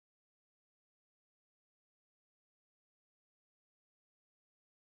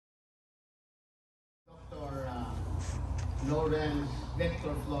Lawrence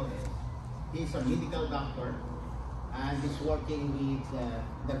Vector Flores. He's a medical doctor and he's working with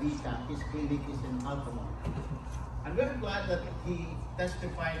the Vita. His clinic is in Altamont. I'm very glad that he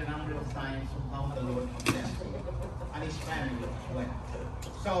testified a number of times of how the Lord blessed him and his family as well.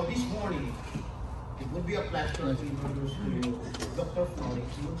 So this morning, it would be a pleasure to introduce to you Dr. Flores,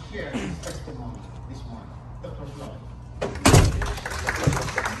 who will share his testimony this morning. Dr. Flores.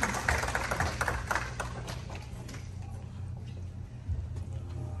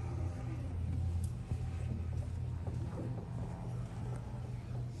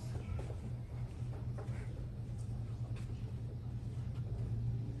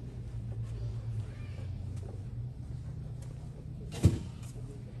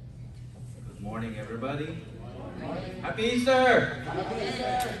 Good morning, everybody. Happy Easter! Happy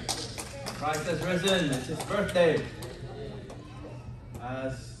Easter! Christ has risen. It's his birthday.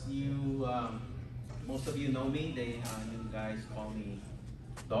 As you, most of you know me, you guys call me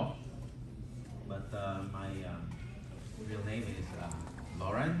Doc, but my real name is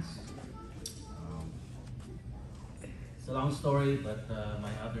Lawrence. It's a long story, but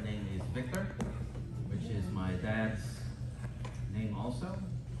my other name is Victor, which is my dad's name also.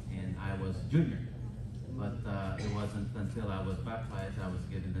 And I was junior, but it wasn't until I was baptized I was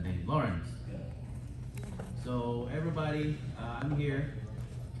given the name Lawrence. So everybody, I'm here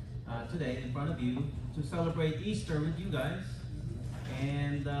today in front of you to celebrate Easter with you guys.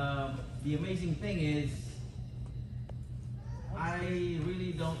 And the amazing thing is, I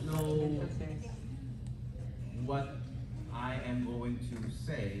really don't know what I am going to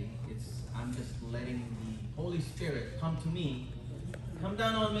say. I'm just letting the Holy Spirit come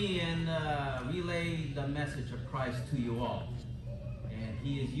down on me and relay the message of Christ to you all. And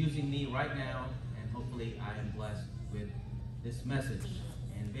he is using me right now, and hopefully I am blessed with this message.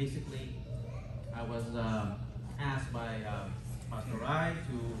 And basically, I was asked by Pastor Rai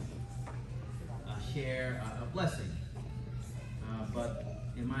to share a blessing. But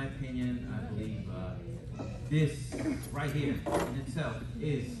in my opinion, I believe this right here in itself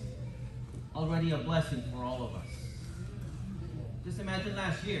is already a blessing for all of us. Just imagine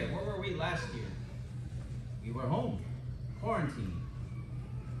last year. Where were we last year? We were home, quarantined.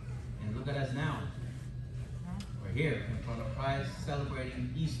 And look at us now. We're here in front of Christ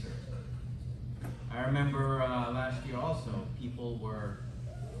celebrating Easter. I remember last year also, people were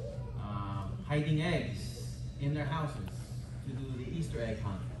hiding eggs in their houses to do the Easter egg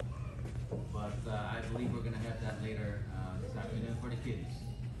hunt. But I believe we're going to have that later this afternoon for the kids.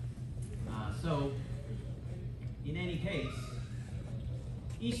 So, in any case,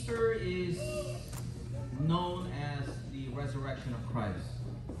 Easter is known as the resurrection of Christ.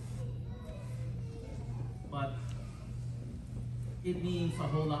 But it means a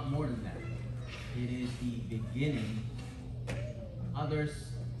whole lot more than that. It is the beginning. Others,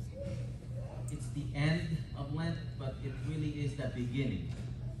 it's the end of Lent, but it really is the beginning.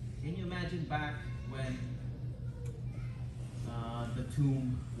 Can you imagine back when the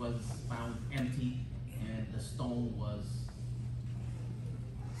tomb was found empty and the stone was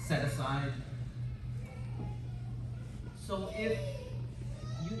set aside? So if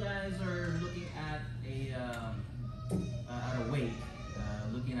you guys are looking at a wake,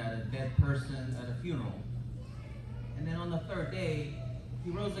 looking at a dead person at a funeral, and then on the third day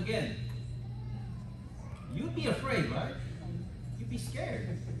he rose again, you'd be afraid, right? You'd be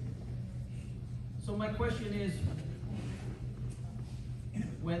scared. So my question is,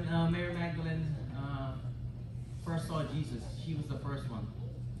 when Mary Magdalene first saw Jesus, she was the first one,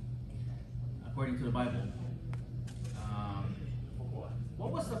 according to the Bible.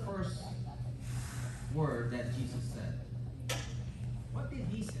 What was the first word that Jesus said? What did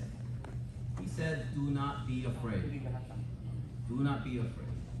he say? He said, "Do not be afraid. Do not be afraid."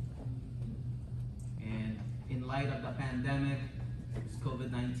 And in light of the pandemic, it's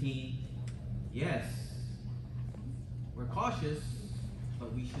COVID-19, yes, we're cautious,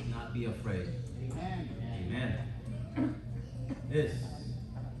 but we should not be afraid. Amen. Amen. This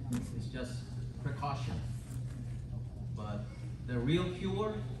is just precaution. But the real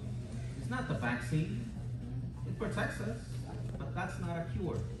cure is not the vaccine. It protects us, but that's not a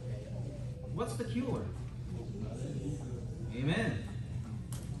cure. What's the cure? Amen.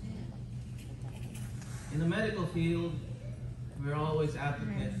 In the medical field, we're always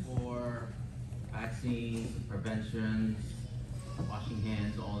advocate for vaccines, prevention, washing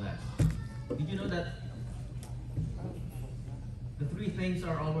hands, all that. Did you know that the three things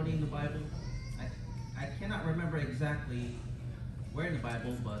are already in the Bible? I cannot remember exactly where in the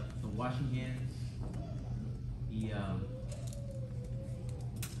Bible, but the washing hands, the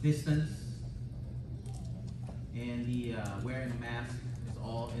distance, And the wearing a mask is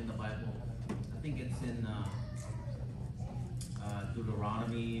all in the Bible. I think it's in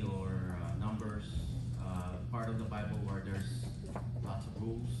Deuteronomy or Numbers, part of the Bible where there's lots of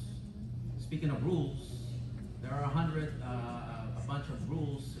rules. Speaking of rules, there are a bunch of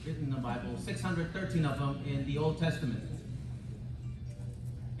rules written in the Bible, 613 of them in the Old Testament.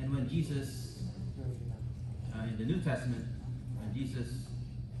 And when Jesus, in the New Testament, when Jesus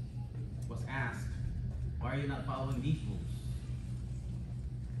was asked, why are you not following these rules?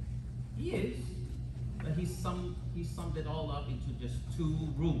 He is, but he summed it all up into just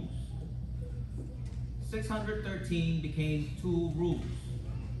 2 rules. 613 became 2 rules,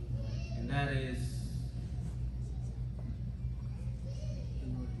 and that is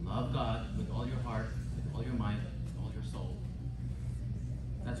love God with all your heart, with all your mind, with all your soul.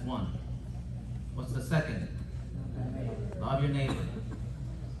 That's 1. What's the second? Love your neighbor.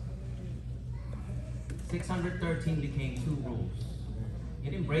 613 became 2 rules. He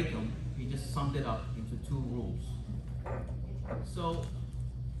didn't break them, he just summed it up into 2 rules. So,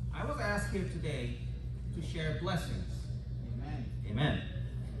 I was asked here today to share blessings. Amen. Amen.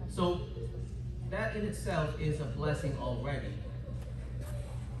 So, that in itself is a blessing already,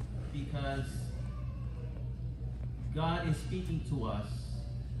 because God is speaking to us.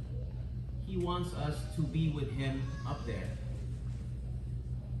 He wants us to be with Him up there.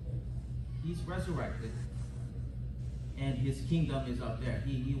 He's resurrected, and His kingdom is up there.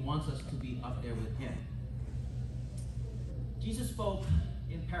 He wants us to be up there with Him. Jesus spoke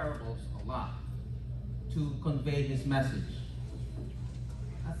in parables a lot to convey His message.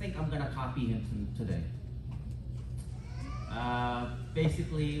 I think I'm going to copy Him today.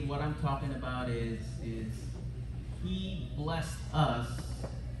 Basically, what I'm talking about is He blessed us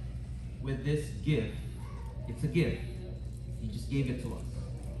with this gift. It's a gift. He just gave it to us.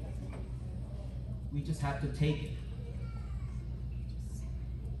 We just have to take it.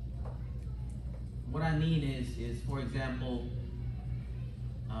 What I mean is for example,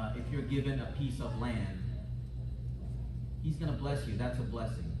 if you're given a piece of land, He's going to bless you. That's a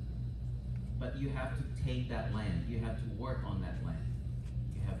blessing. But you have to take that land. You have to work on that land.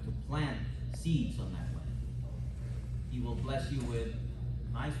 You have to plant seeds on that land. He will bless you with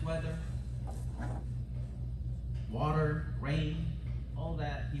nice weather, water, rain, all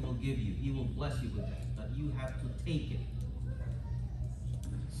that He will give you. He will bless you with that. But you have to take it.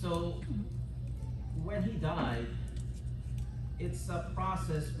 So, when He died, it's a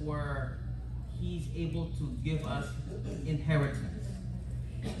process where He's able to give us inheritance.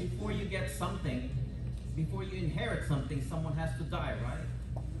 Before you get something, before you inherit something, someone has to die,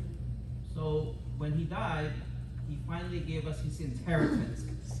 right? So, when He died, He finally gave us His inheritance,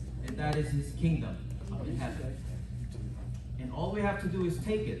 and that is His kingdom up in heaven. And all we have to do is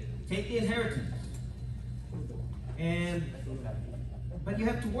take it. Take the inheritance. But you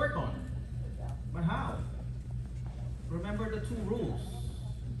have to work on it. But how? Remember the 2 rules.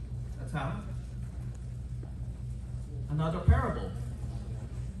 That's how. Another parable.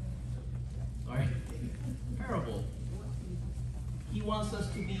 Sorry. Parable. He wants us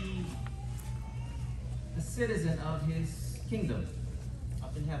to be a citizen of His kingdom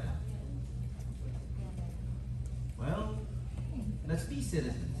up in heaven. Well, let's be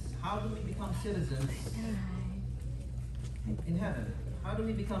citizens. How do we become citizens in heaven? How do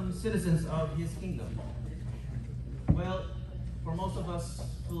we become citizens of His kingdom? Well, for most of us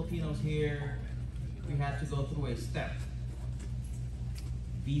Filipinos here, we had to go through a step.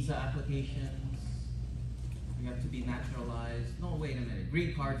 Visa applications, we have to be naturalized. No, wait a minute.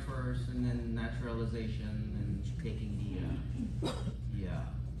 Green card first, and then naturalization, and taking the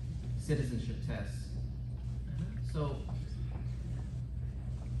citizenship test. So,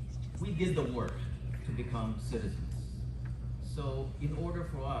 we did the work to become citizens. So, in order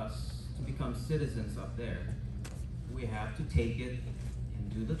for us to become citizens up there, we have to take it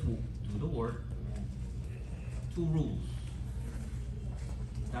and do the work. 2 rules.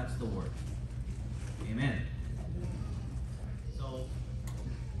 That's the work. Amen. So,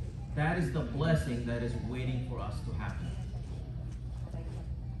 that is the blessing that is waiting for us to happen.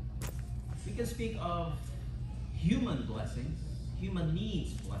 We can speak of human blessings, human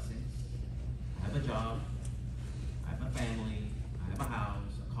needs blessings. I have a job, I have a family, I have a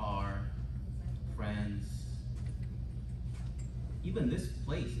house, a car, friends. Even this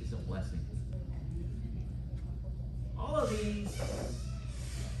place is a blessing. All of these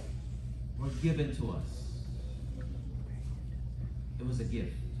were given to us. It was a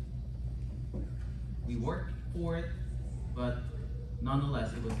gift. We worked for it, but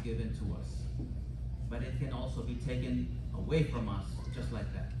nonetheless it was given to us. But it can also be taken away from us just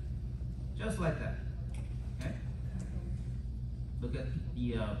like that. Just like that. Okay? Look at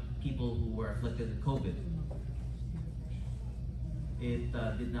the people who were afflicted with COVID. It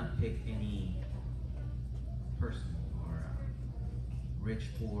did not pick any person or rich,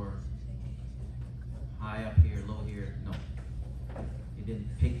 poor, high up here, low here. No, it didn't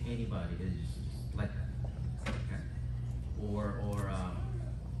pick anybody. It's just like that. Okay. Or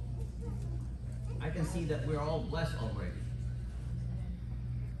I can see that we're all blessed already.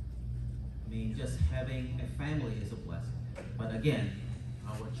 I mean, just having a family is a blessing. But again,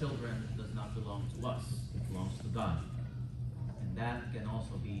 our children does not belong to us. It belongs to God. And that can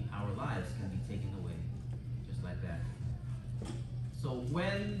also be, our lives can be taken away, just like that. So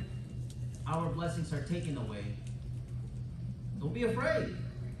when our blessings are taken away, don't be afraid.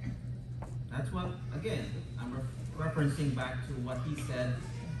 That's what, again, I'm referencing back to what he said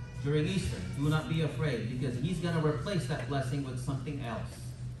during Easter. Do not be afraid, because he's going to replace that blessing with something else,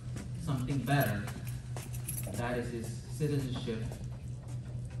 something better. That is his citizenship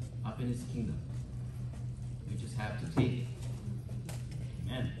up in his kingdom. We just have to take it.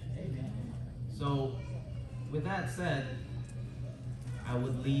 Amen. Amen. So, with that said, I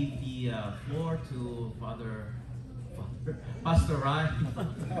would leave the floor to Pastor Ryan.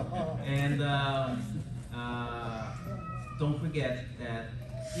 And don't forget that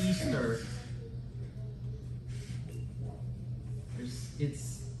Easter,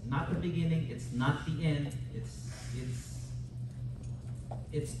 it's not the beginning, it's not the end,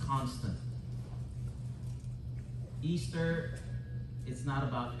 it's constant. Easter, it's not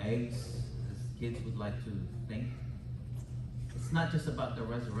about eggs, as kids would like to think. It's not just about the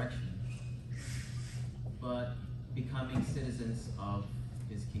resurrection, but becoming citizens of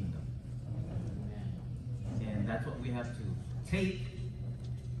his kingdom. And that's what we have to take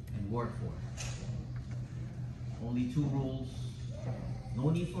and work for. Only 2 rules. No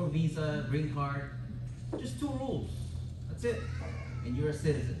need for visa, green card. Just 2 rules. That's it. And you're a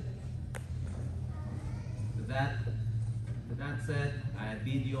citizen. With that said, I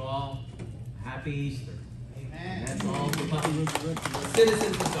bid you all a happy Easter. Amen. And that's all about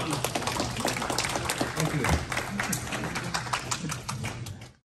citizens of God. Thank you.